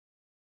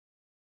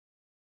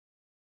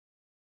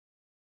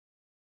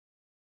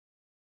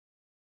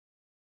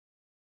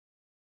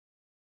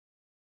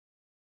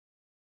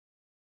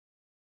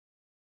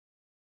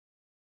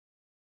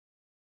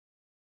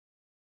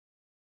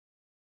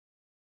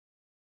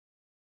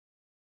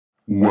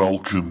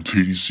Welcome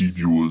TDC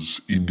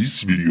viewers. In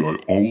this video,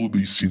 I will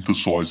be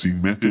synthesizing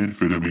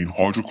methamphetamine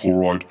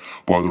hydrochloride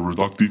by the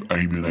reductive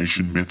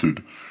amination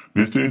method.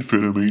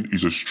 Methamphetamine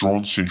is a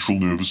strong central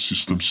nervous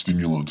system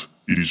stimulant.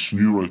 It is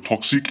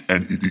neurotoxic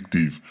and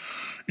addictive.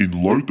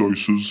 In low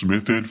doses,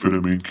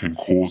 methamphetamine can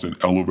cause an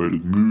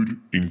elevated mood,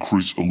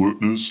 increase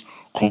alertness,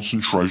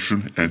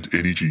 concentration, and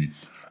energy.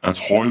 At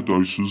higher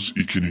doses,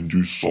 it can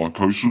induce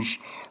psychosis,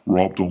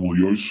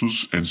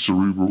 rhabdomyolysis, and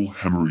cerebral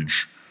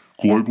hemorrhage.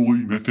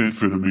 Globally,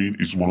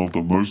 methamphetamine is one of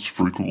the most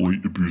frequently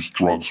abused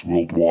drugs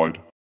worldwide.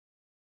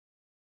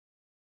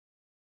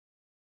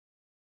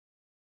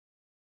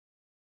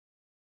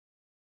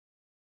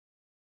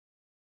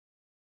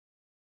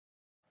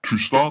 To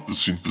start the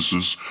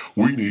synthesis,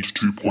 we need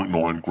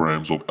 2.9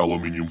 grams of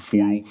aluminium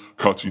foil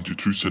cut into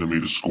 2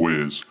 cm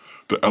squares.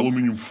 The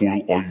aluminium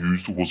foil I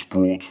used was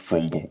brought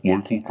from the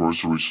local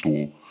grocery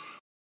store.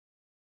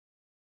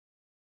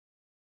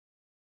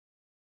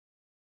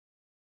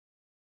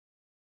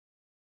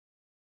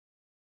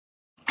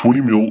 "20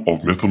 ml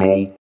of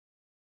methanol,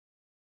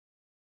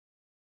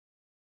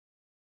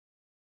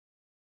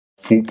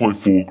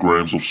 4.4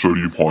 grams of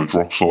sodium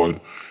hydroxide,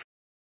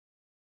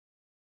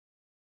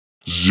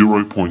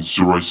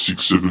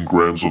 0.067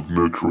 grams of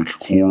mercury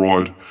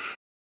chloride,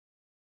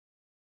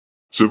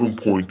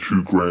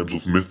 7.2 grams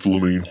of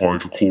methylamine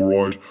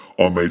hydrochloride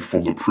I made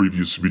from the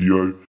previous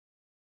video,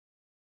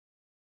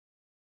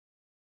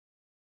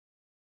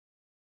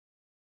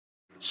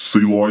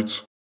 sea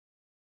light,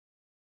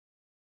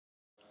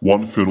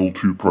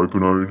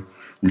 1-phenyl-2-propanone,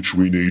 which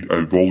we need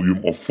a volume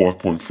of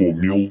 5.4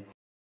 ml,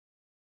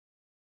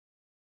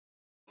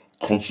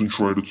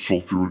 concentrated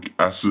sulfuric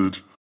acid,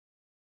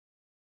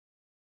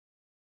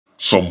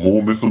 some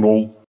more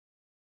methanol,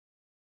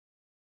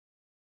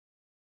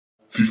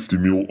 50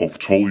 ml of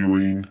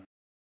toluene,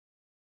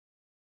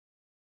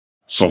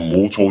 some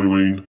more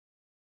toluene,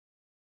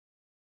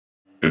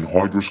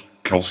 anhydrous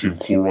calcium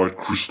chloride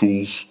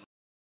crystals,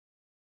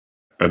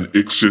 an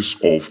excess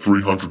of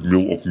 300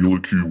 ml of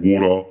molecule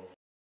water,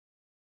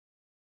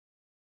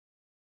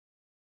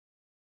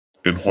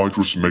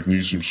 anhydrous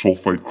magnesium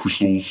sulfate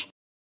crystals,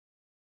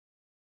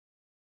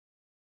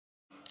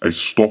 a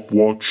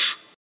stopwatch,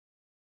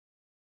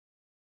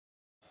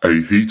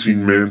 a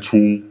heating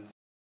mantle,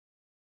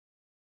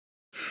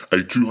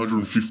 a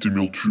 250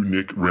 ml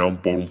 2-neck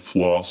round bottom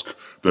flask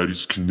that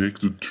is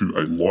connected to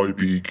a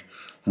Liebig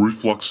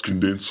reflux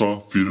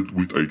condenser fitted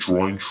with a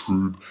drying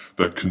tube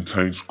that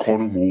contains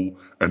cotton wool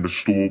and a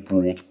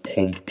store-bought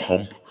pond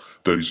pump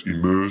that is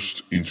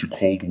immersed into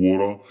cold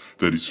water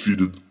that is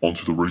fitted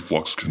onto the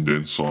reflux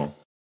condenser.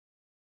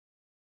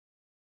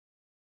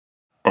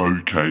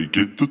 Okay,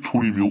 get the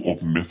 20 ml of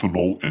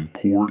methanol and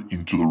pour it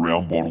into the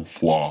round bottom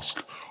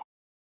flask.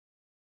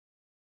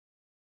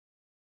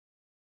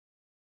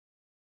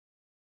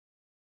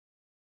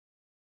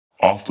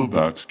 After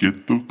that,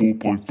 get the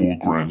 4.4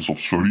 grams of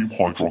sodium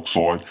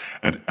hydroxide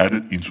and add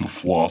it into the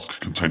flask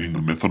containing the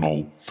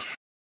methanol.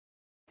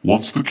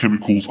 Once the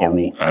chemicals are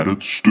all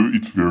added, stir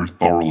it very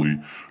thoroughly.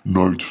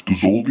 Note,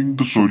 dissolving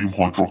the sodium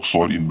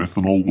hydroxide in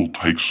methanol will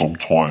take some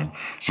time,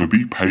 so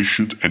be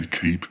patient and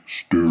keep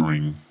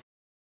stirring.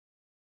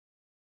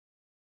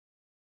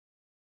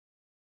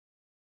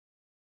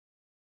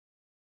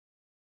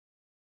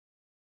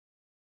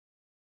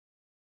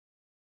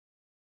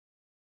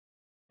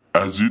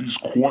 As it is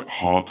quite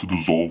hard to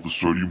dissolve the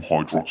sodium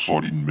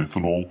hydroxide in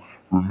methanol,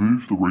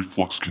 remove the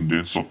reflux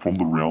condenser from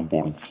the round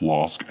bottom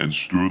flask and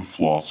stir the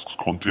flask's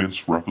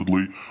contents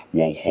rapidly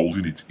while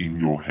holding it in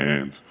your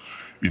hand.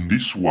 In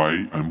this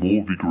way, a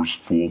more vigorous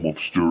form of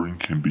stirring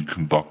can be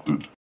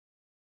conducted.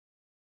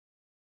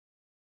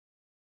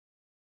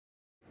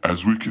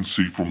 As we can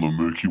see from the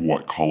murky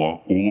white color,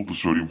 all of the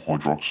sodium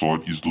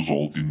hydroxide is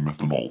dissolved in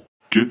methanol.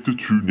 Get the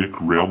 2-neck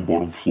round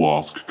bottom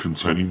flask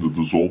containing the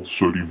dissolved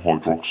sodium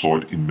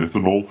hydroxide in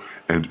methanol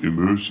and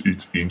immerse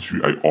it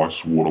into a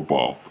ice water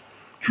bath.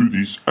 To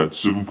this, add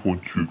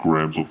 7.2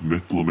 grams of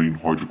methylamine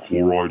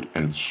hydrochloride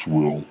and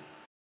swirl.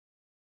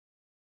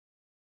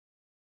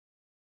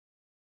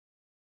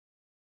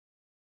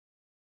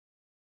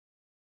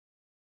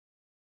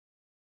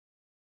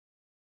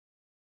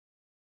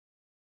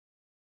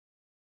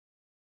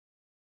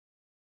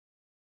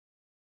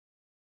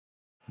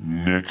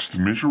 Next,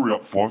 measure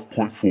out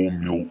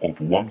 5.4 ml of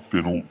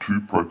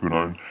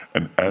 1-phenyl-2-propanone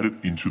and add it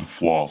into the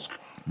flask.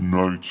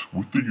 Note,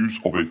 with the use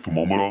of a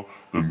thermometer,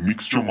 the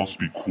mixture must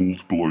be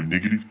cooled below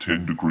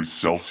 -10 degrees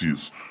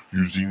Celsius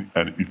using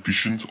an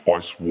efficient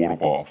ice water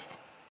bath.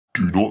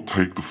 Do not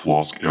take the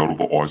flask out of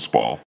the ice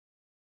bath.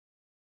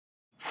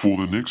 For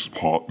the next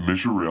part,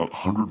 measure out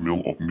 100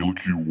 ml of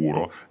molecule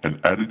water and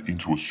add it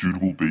into a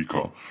suitable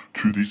beaker.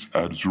 To this,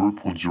 add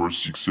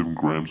 0.067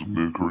 grams of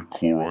mercury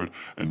chloride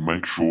and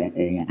make sure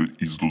all of it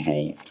is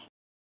dissolved.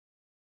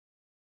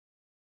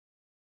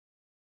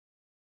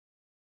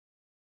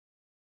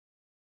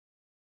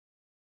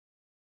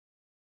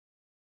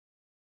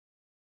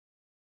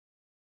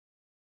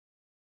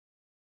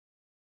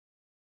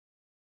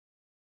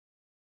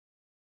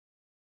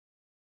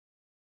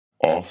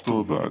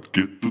 After that,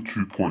 get the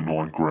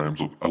 2.9 grams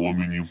of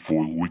aluminium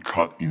foil we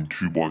cut in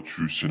 2 by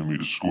 2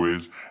 centimeter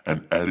squares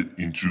and add it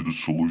into the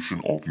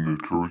solution of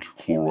mercuric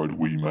chloride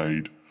we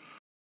made.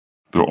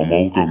 The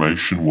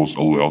amalgamation was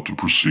allowed to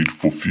proceed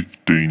for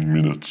 15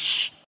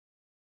 minutes.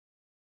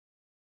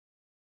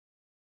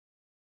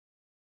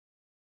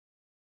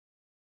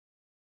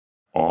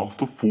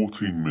 After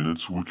 14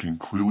 minutes, we can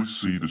clearly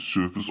see the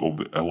surface of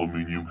the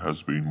aluminium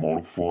has been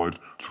modified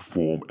to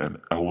form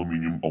an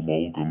aluminium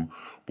amalgam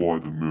by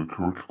the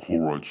mercuric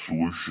chloride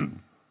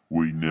solution.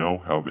 We now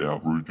have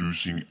our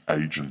reducing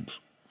agent.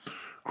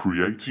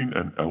 Creating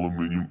an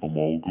aluminium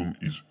amalgam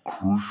is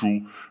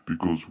crucial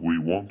because we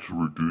want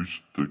to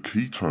reduce the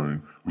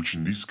ketone, which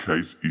in this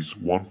case is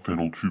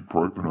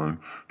 1-phenyl-2-propanone,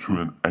 to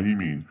an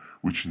amine,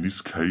 which in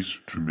this case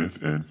to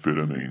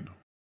methamphetamine.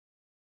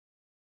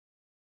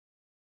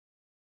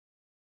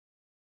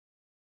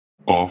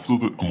 After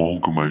the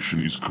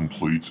amalgamation is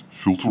complete,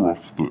 filter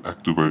off the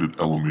activated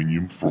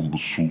aluminium from the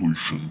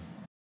solution.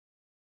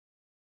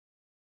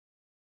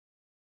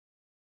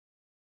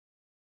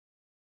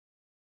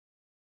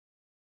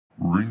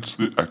 Rinse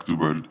the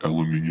activated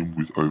aluminium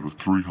with over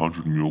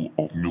 300 ml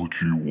of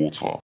milky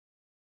water.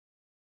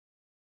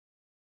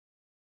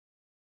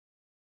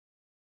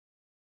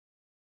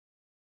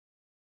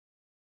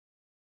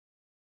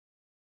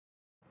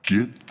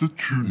 Get the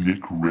 2-neck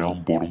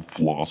round bottom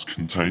flask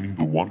containing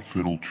the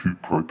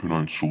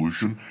 1-phenyl-2-propanone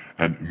solution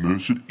and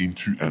immerse it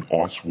into an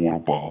ice water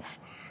bath.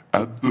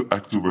 Add the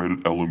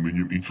activated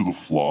aluminium into the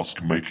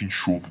flask, making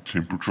sure the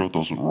temperature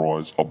doesn't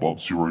rise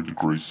above 0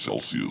 degrees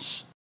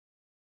Celsius.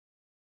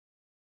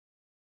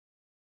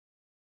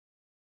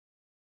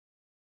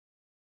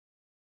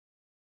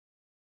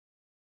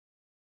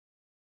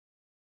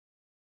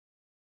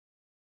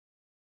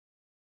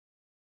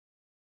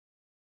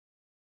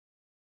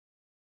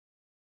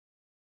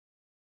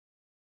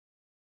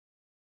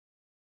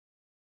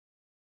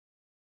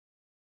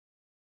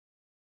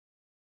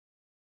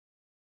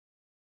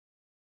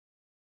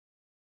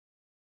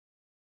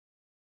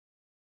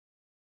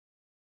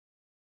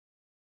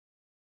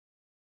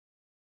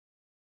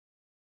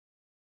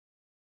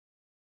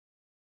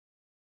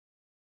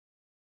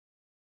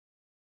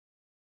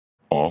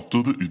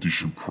 After the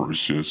addition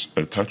process,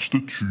 attach the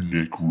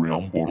 2-neck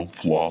round bottom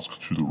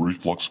flask to the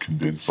reflux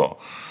condenser.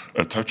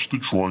 Attach the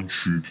drying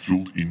tube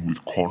filled in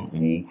with cotton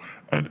wool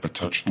and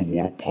attach the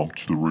water pump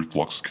to the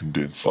reflux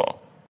condenser.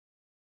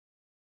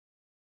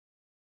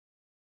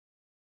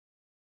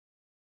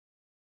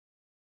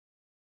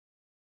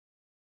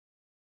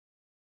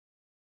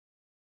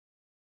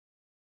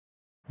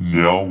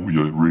 Now we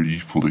are ready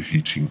for the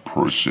heating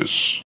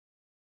process.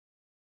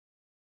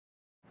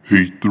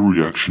 Heat the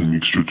reaction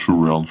mixture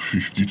to around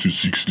 50 to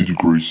 60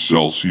 degrees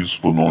Celsius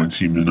for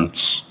 90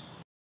 minutes.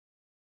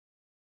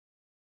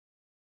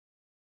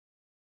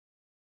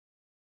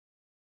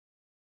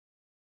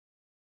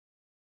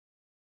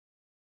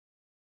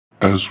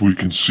 As we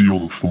can see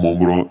on the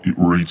thermometer, it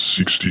reads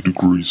 60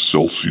 degrees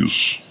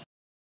Celsius.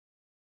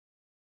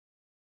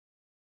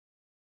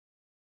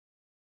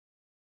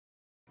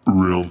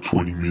 Around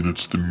 20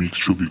 minutes, the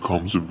mixture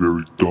becomes a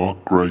very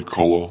dark grey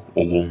colour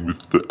along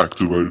with the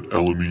activated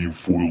aluminium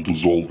foil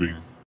dissolving.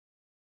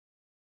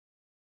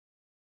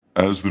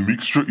 As the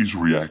mixture is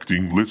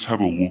reacting, let's have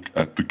a look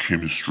at the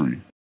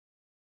chemistry.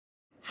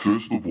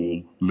 First of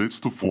all, let's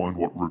define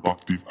what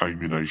reductive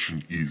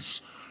amination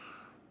is.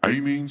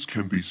 Amines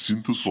can be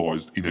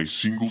synthesized in a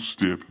single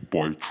step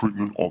by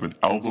treatment of an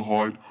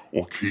aldehyde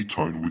or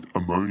ketone with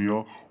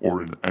ammonia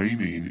or an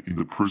amine in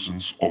the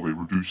presence of a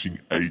reducing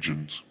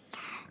agent.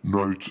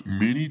 Note,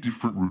 many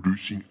different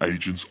reducing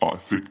agents are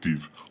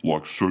effective,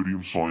 like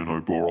sodium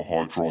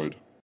cyanoborohydride.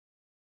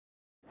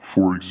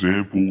 For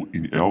example,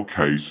 in our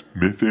case,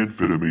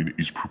 methamphetamine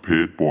is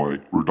prepared by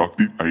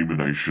reductive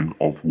amination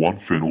of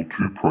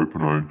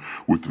 1-phenyl-2-propanone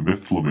with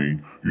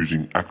methylamine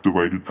using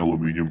activated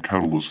aluminium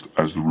catalyst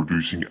as the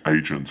reducing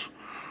agent.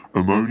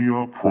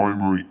 Ammonia,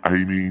 primary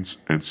amines,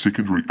 and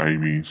secondary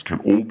amines can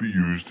all be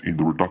used in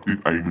the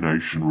reductive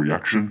amination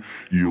reaction,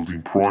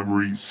 yielding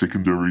primary,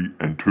 secondary,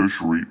 and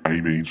tertiary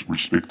amines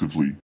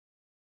respectively.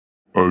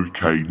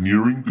 Okay,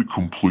 nearing the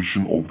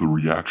completion of the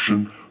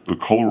reaction, the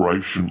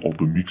coloration of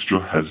the mixture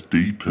has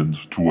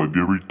deepened to a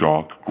very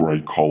dark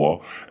grey colour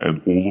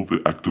and all of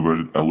the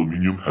activated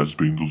aluminium has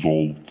been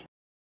dissolved.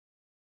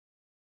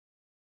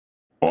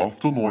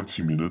 After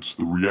 90 minutes,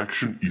 the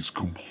reaction is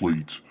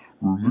complete.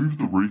 Remove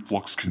the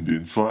reflux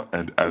condenser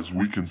and as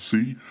we can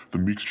see, the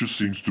mixture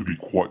seems to be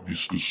quite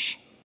viscous.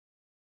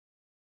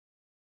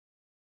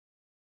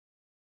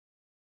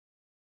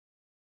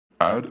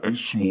 Add a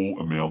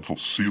small amount of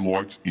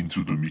sealite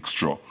into the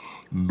mixture.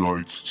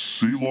 Note,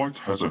 sealite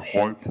has a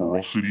high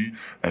porosity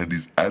and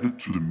is added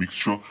to the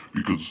mixture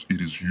because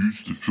it is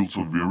used to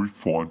filter very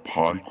fine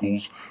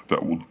particles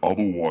that would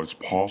otherwise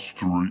pass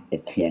through or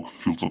clog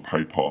filter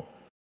paper.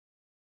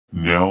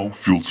 Now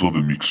filter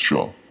the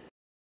mixture.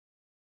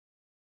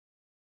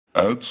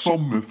 Add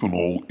some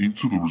methanol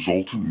into the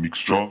resultant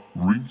mixture,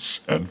 rinse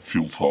and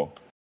filter.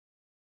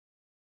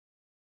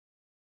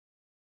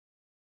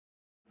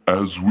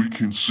 As we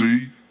can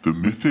see, the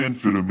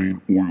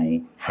methamphetamine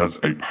oil has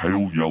a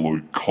pale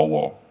yellow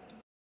color.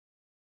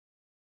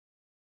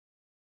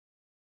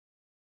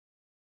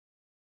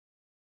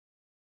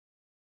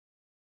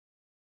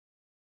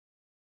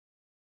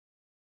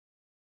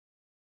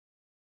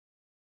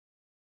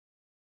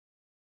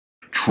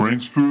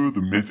 Transfer the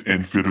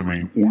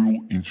methamphetamine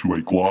oil into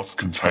a glass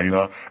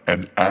container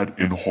and add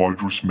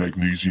anhydrous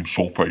magnesium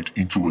sulfate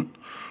into it.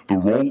 The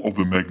role of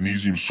the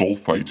magnesium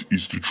sulfate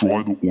is to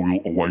dry the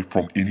oil away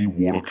from any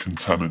water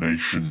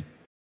contamination.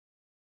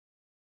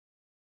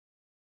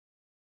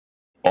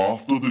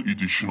 After the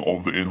addition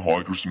of the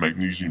anhydrous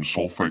magnesium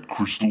sulfate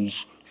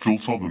crystals,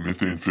 filter the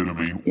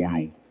methamphetamine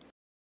oil.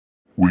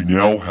 We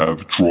now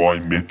have dry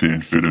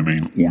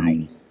methamphetamine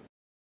oil.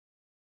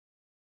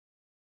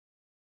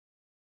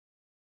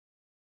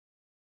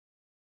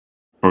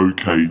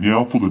 Okay,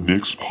 now for the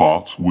next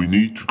part, we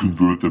need to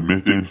convert the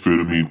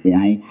methamphetamine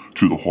oil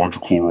to the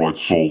hydrochloride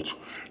salt.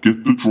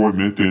 Get the dry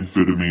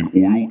methamphetamine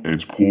oil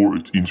and pour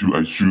it into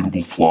a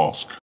suitable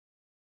flask.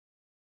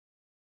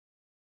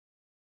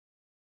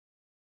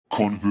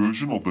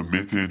 Conversion of the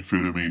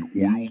methamphetamine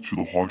oil to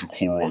the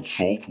hydrochloride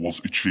salt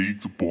was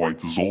achieved by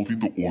dissolving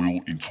the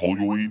oil in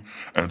toluene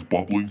and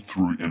bubbling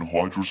through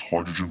anhydrous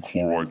hydrogen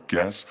chloride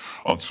gas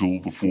until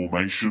the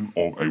formation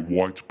of a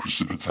white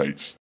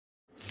precipitate.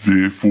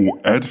 Therefore,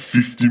 add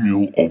 50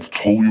 ml of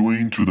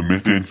toluene to the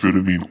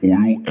methamphetamine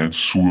oil and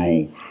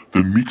swirl.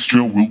 The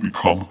mixture will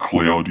become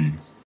cloudy.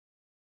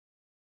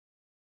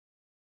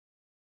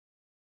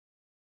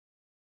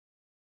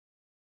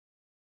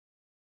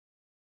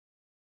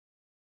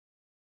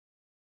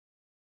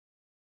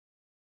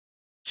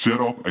 Set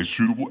up a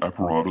suitable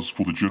apparatus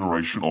for the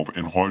generation of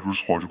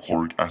anhydrous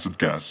hydrochloric acid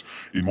gas.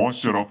 In my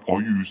setup, I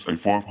used a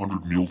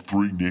 500 ml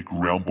 3-neck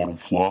round bottom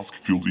flask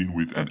filled in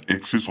with an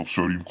excess of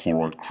sodium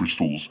chloride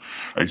crystals,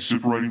 a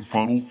separating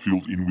funnel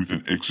filled in with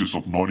an excess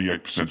of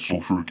 98%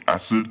 sulfuric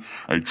acid,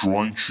 a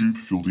drying tube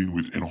filled in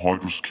with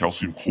anhydrous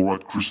calcium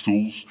chloride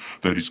crystals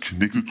that is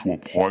connected to a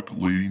pipe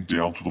leading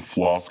down to the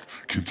flask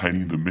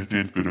containing the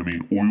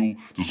methamphetamine oil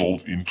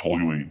dissolved in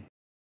toluene.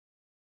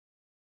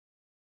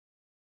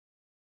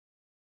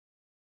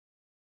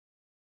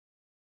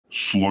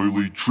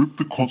 Slowly drip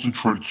the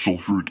concentrated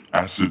sulfuric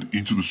acid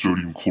into the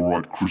sodium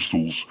chloride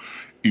crystals.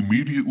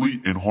 Immediately,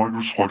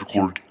 anhydrous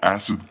hydrochloric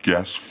acid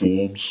gas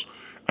forms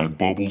and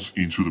bubbles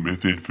into the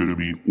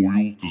methamphetamine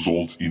oil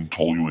dissolved in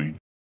toluene.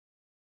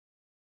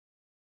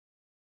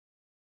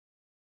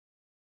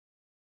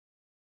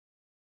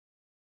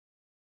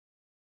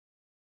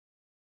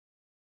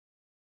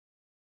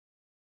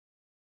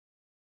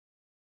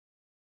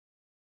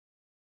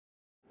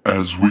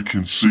 As we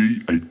can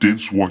see, a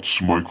dense white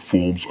smoke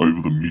forms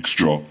over the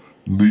mixture.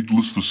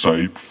 Needless to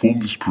say, perform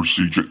this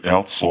procedure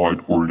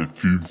outside or in a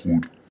fume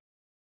hood.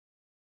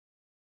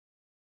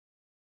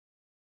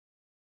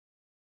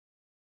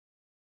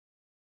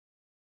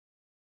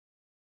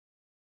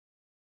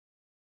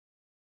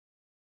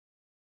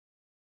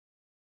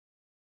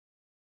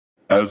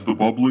 As the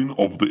bubbling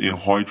of the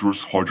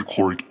anhydrous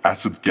hydrochloric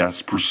acid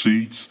gas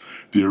proceeds,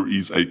 there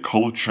is a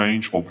color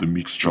change of the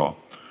mixture.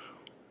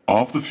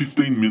 After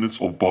 15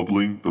 minutes of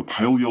bubbling, the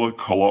pale yellow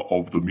color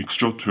of the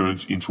mixture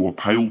turns into a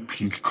pale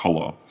pink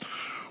color.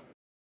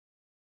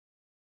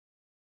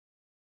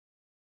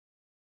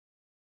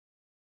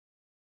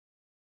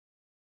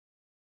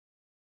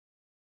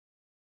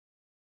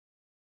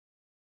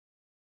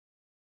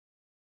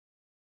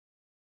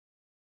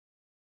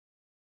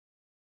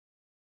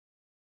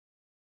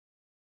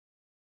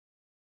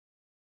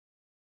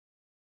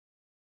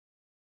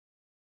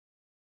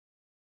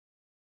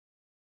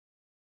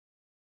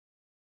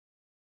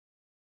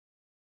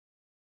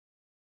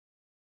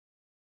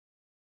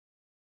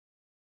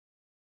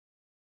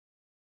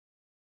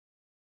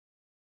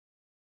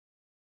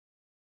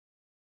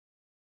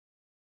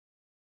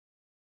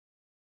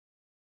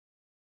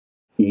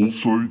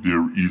 Also,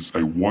 there is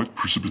a white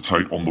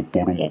precipitate on the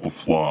bottom of the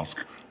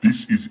flask.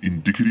 This is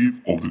indicative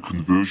of the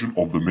conversion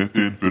of the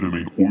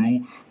methamphetamine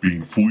oil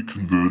being fully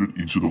converted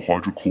into the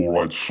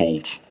hydrochloride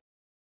salt.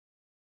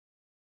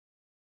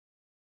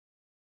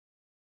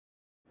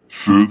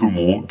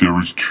 Furthermore,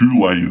 there is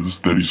 2 layers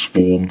that is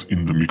formed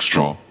in the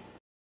mixture.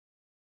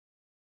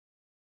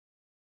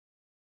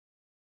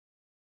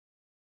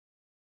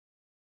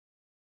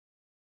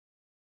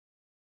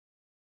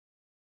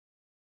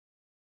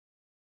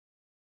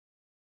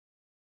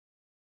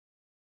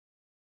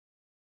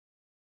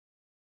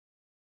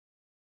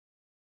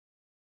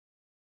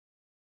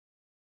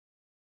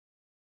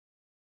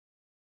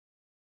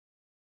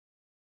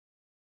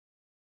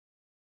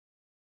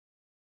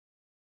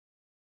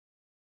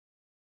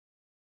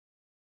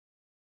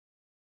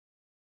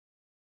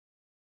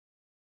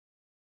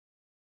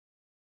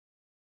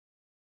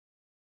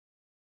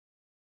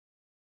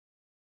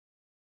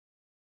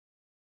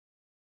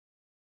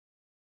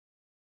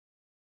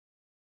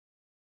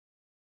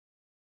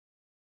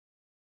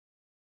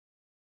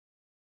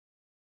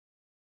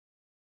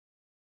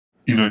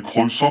 In a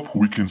close-up,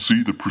 we can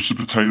see the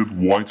precipitated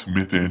white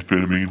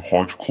methamphetamine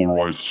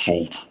hydrochloride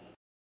salt.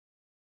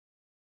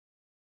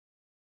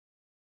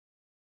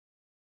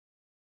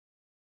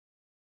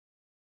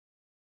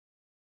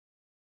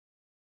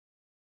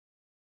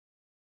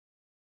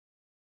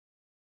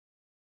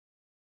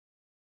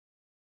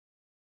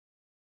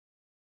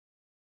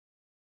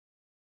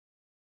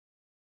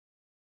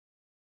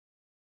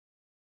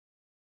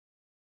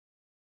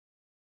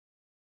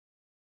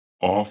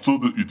 After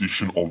the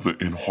addition of the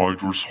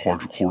anhydrous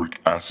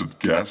hydrochloric acid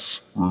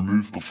gas,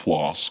 remove the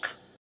flask.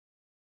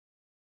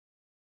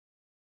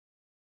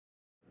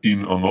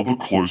 In another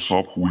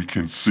close-up, we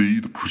can see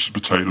the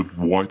precipitated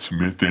white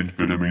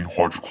methamphetamine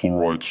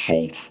hydrochloride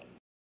salt.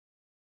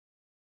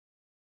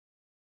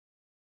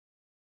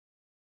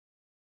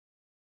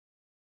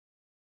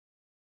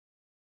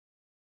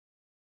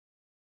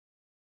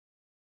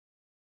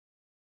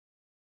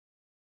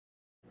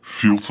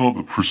 Filter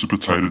the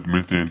precipitated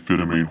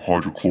methamphetamine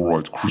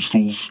hydrochloride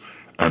crystals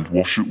and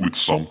wash it with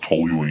some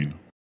toluene.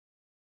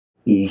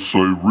 Also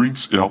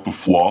rinse out the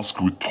flask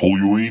with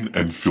toluene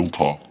and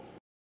filter.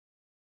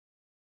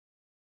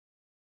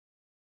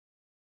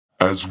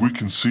 As we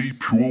can see,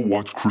 pure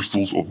white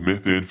crystals of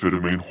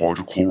methamphetamine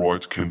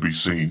hydrochloride can be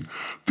seen.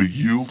 The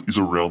yield is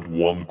around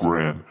 1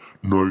 gram.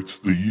 Note,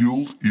 the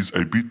yield is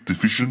a bit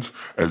deficient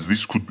as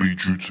this could be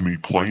due to me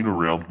playing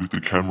around with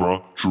the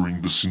camera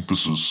during the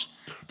synthesis.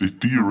 The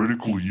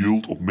theoretical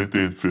yield of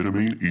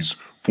methamphetamine is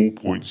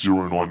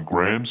 4.09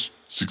 grams,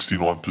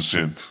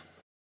 69%.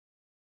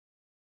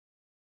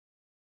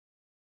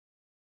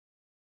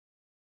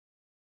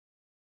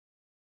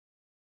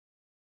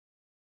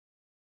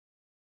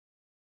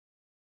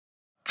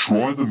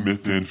 Dry the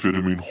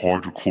methamphetamine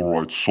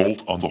hydrochloride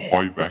salt under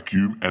high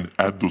vacuum and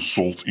add the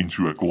salt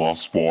into a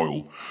glass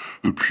vial.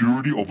 The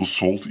purity of the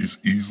salt is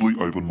easily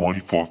over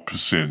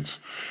 95%.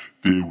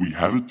 There we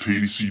have it,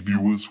 TDC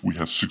viewers. We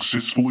have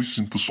successfully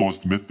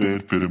synthesized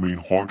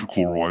methamphetamine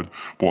hydrochloride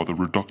by the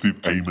reductive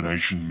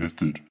amination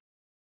method.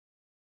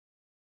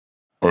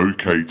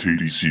 Okay,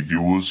 TDC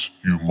viewers,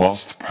 you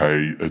must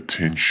pay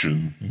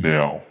attention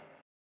now.